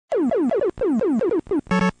Hello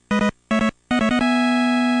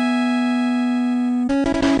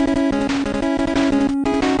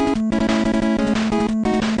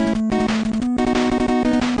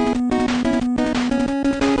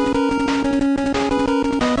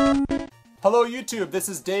YouTube, this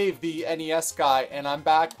is Dave, the NES guy, and I'm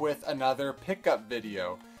back with another pickup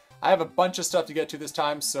video. I have a bunch of stuff to get to this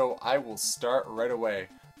time, so I will start right away.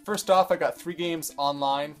 First off, I got 3 games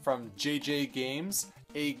online from JJ Games,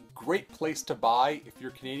 a great place to buy if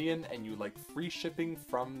you're Canadian and you like free shipping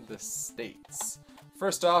from the States.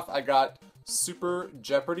 First off, I got Super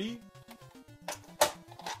Jeopardy,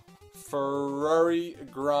 Ferrari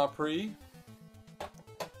Grand Prix,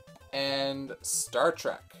 and Star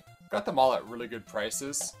Trek. Got them all at really good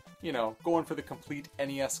prices. You know, going for the complete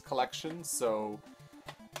NES collection, so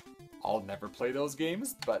I'll never play those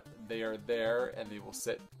games, but they are there and they will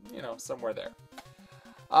sit, you know, somewhere there.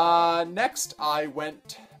 Next, I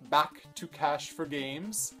went back to Cash for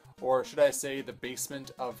Games, or should I say the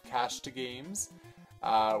basement of Cash to Games,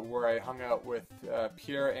 where I hung out with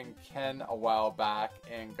Pierre and Ken a while back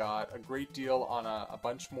and got a great deal on a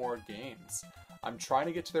bunch more games. I'm trying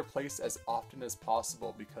to get to their place as often as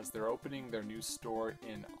possible because they're opening their new store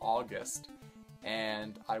in August,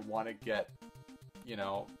 and I want to get, you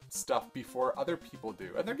know, stuff before other people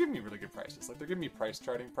do. And they're giving me really good prices. Like, they're giving me price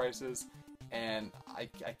charting prices, and I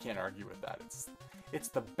can't argue with that. It's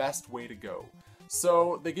the best way to go.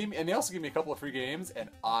 So they gave me, and they also gave me a couple of free games, and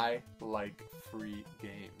I like free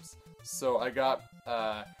games. So I got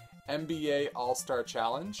NBA All-Star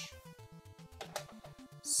Challenge,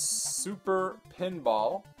 Super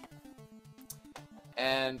Pinball,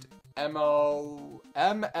 and MLBPA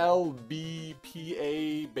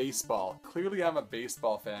Baseball. Clearly I'm a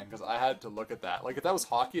baseball fan because I had to look at that. Like, if that was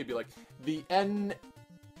hockey, it'd be like the NHL.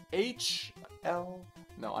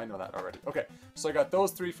 No, I know that already. Okay, so I got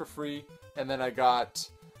those 3 for free, and then I got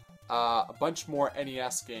a bunch more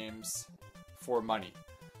NES games for money.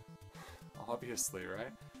 Obviously,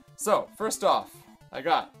 right? So, first off, I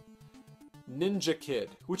got Ninja Kid,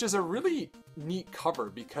 which is a really neat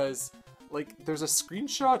cover because, like, there's a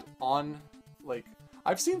screenshot on, like,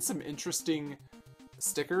 I've seen some interesting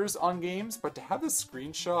stickers on games, but to have a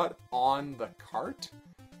screenshot on the cart,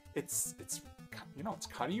 it's you know, it's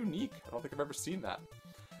kind of unique. I don't think I've ever seen that.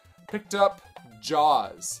 Picked up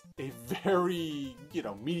Jaws, a very, you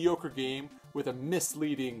know, mediocre game with a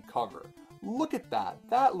misleading cover. Look at that.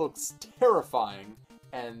 That looks terrifying,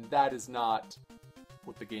 and that is not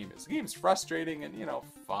what the game is. The game's frustrating and, you know,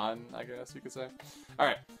 fun, I guess you could say.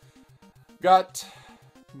 Alright. Got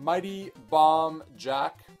Mighty Bomb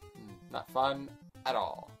Jack. Not fun at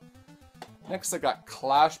all. Next I got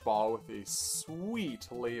Clash Ball with a sweet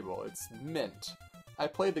label. It's mint. I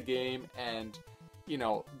played the game and, you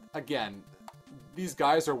know, again, these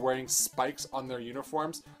guys are wearing spikes on their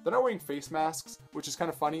uniforms. They're not wearing face masks, which is kind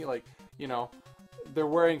of funny. Like, you know, they're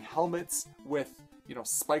wearing helmets with, you know,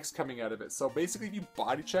 spikes coming out of it. So basically, if you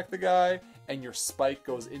body check the guy and your spike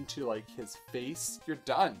goes into, like, his face, you're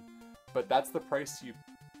done. But that's the price you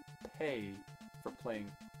pay for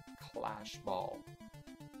playing Clash Ball.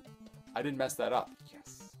 I didn't mess that up.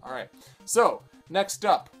 Yes. All right. So next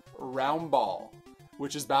up, Round Ball,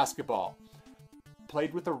 which is basketball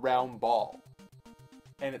played with a round ball,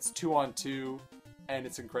 and it's 2-on-2, and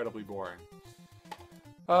it's incredibly boring.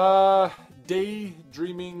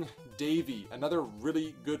 Daydreaming Davy, another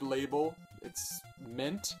really good label. It's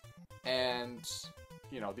mint, and,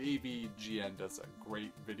 you know, the AVGN does a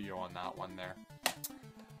great video on that one there.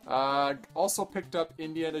 Also picked up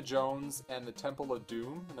Indiana Jones and the Temple of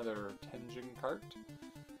Doom, another Tenjin cart.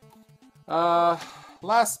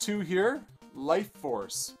 Last 2 here, Life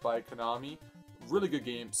Force by Konami. Really good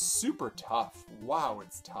game, super tough. Wow,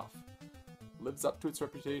 it's tough. Lives up to its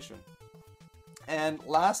reputation. And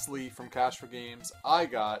lastly, from Cash for Games, I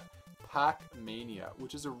got Pac-Mania,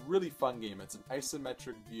 which is a really fun game. It's an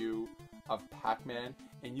isometric view of Pac-Man,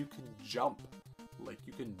 and you can jump. Like,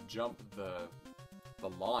 you can jump the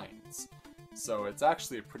lines. So it's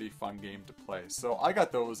actually a pretty fun game to play. So I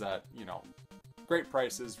got those at, you know, great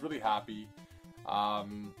prices, really happy.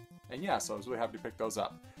 And yeah, so I was really happy to pick those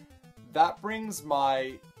up. That brings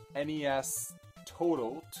my NES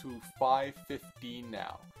total to 515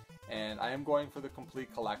 now. And I am going for the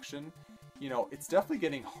complete collection. You know, it's definitely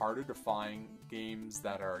getting harder to find games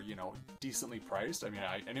that are, you know, decently priced. I mean,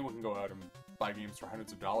 anyone can go out and buy games for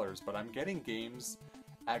hundreds of dollars, but I'm getting games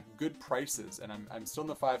at good prices, and I'm still in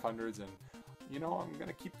the 500s, and, you know, I'm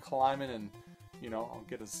gonna keep climbing, and, you know, I'll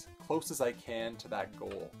get as close as I can to that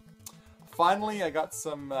goal. Finally, I got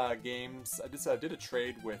some games. I did a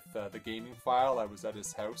trade with the Gaming File. I was at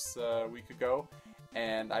his house a week ago,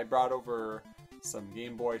 and I brought over some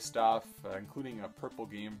Game Boy stuff, including a purple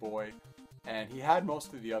Game Boy. And he had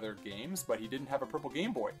most of the other games, but he didn't have a purple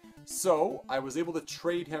Game Boy. So I was able to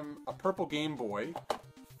trade him a purple Game Boy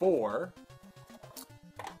for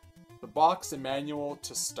the box and manual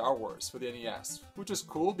to Star Wars for the NES, which is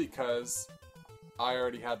cool because I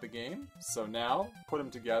already had the game. So now put them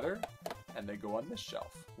together and they go on this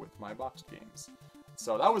shelf with my boxed games.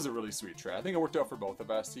 So that was a really sweet trade. I think it worked out for both of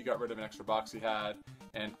us. He got rid of an extra box he had,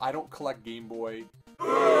 and I don't collect Game Boy.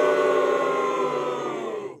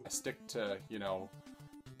 I stick to, you know,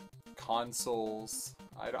 consoles.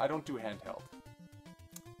 I don't do handheld.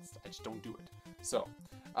 I just don't do it. So,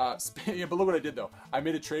 yeah, but look what I did though. I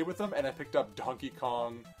made a trade with them and I picked up Donkey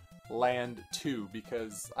Kong Land 2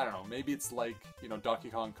 because, I don't know, maybe it's like, you know, Donkey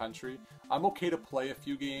Kong Country. I'm okay to play a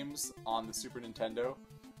few games on the Super Nintendo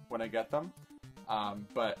when I get them,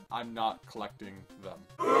 but I'm not collecting them.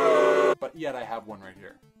 But yet I have one right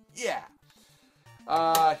here. Yeah!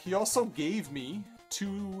 He also gave me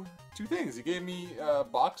two things. He gave me a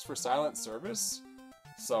box for Silent Service,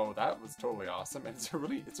 so that was totally awesome. And it's a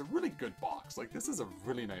really good box. Like, this is a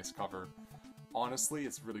really nice cover. Honestly,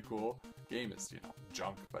 it's really cool. Game is, you know,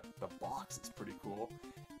 junk, but the box is pretty cool.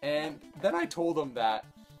 And then I told him that,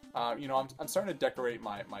 you know, I'm starting to decorate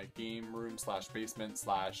my game room slash basement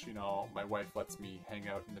slash, you know, my wife lets me hang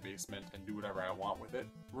out in the basement and do whatever I want with it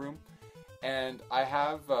room. And I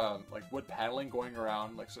have like wood paneling going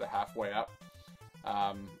around, like sort of halfway up.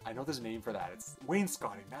 I know there's a name for that. It's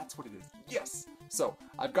wainscoting. That's what it is. Yes. So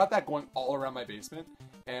I've got that going all around my basement,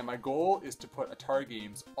 and my goal is to put Atari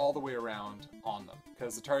games all the way around on them.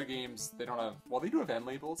 Because Atari games, they don't have, well, they do have end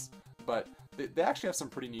labels, but they actually have some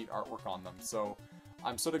pretty neat artwork on them. So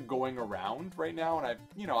I'm sort of going around right now, and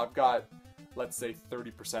I've got, let's say,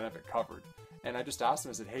 30% of it covered. And I just asked him,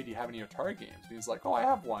 I said, hey, do you have any Atari games? And he's like, oh, I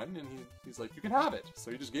have one. And he's like, you can have it.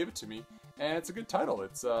 So he just gave it to me. And it's a good title.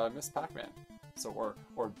 It's Miss Pac-Man. So,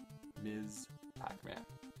 or Ms. Pac-Man.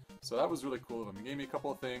 So that was really cool of him. He gave me a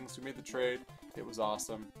couple of things. We made the trade. It was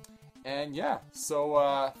awesome. And yeah,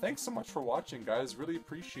 so thanks so much for watching, guys. Really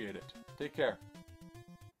appreciate it. Take care.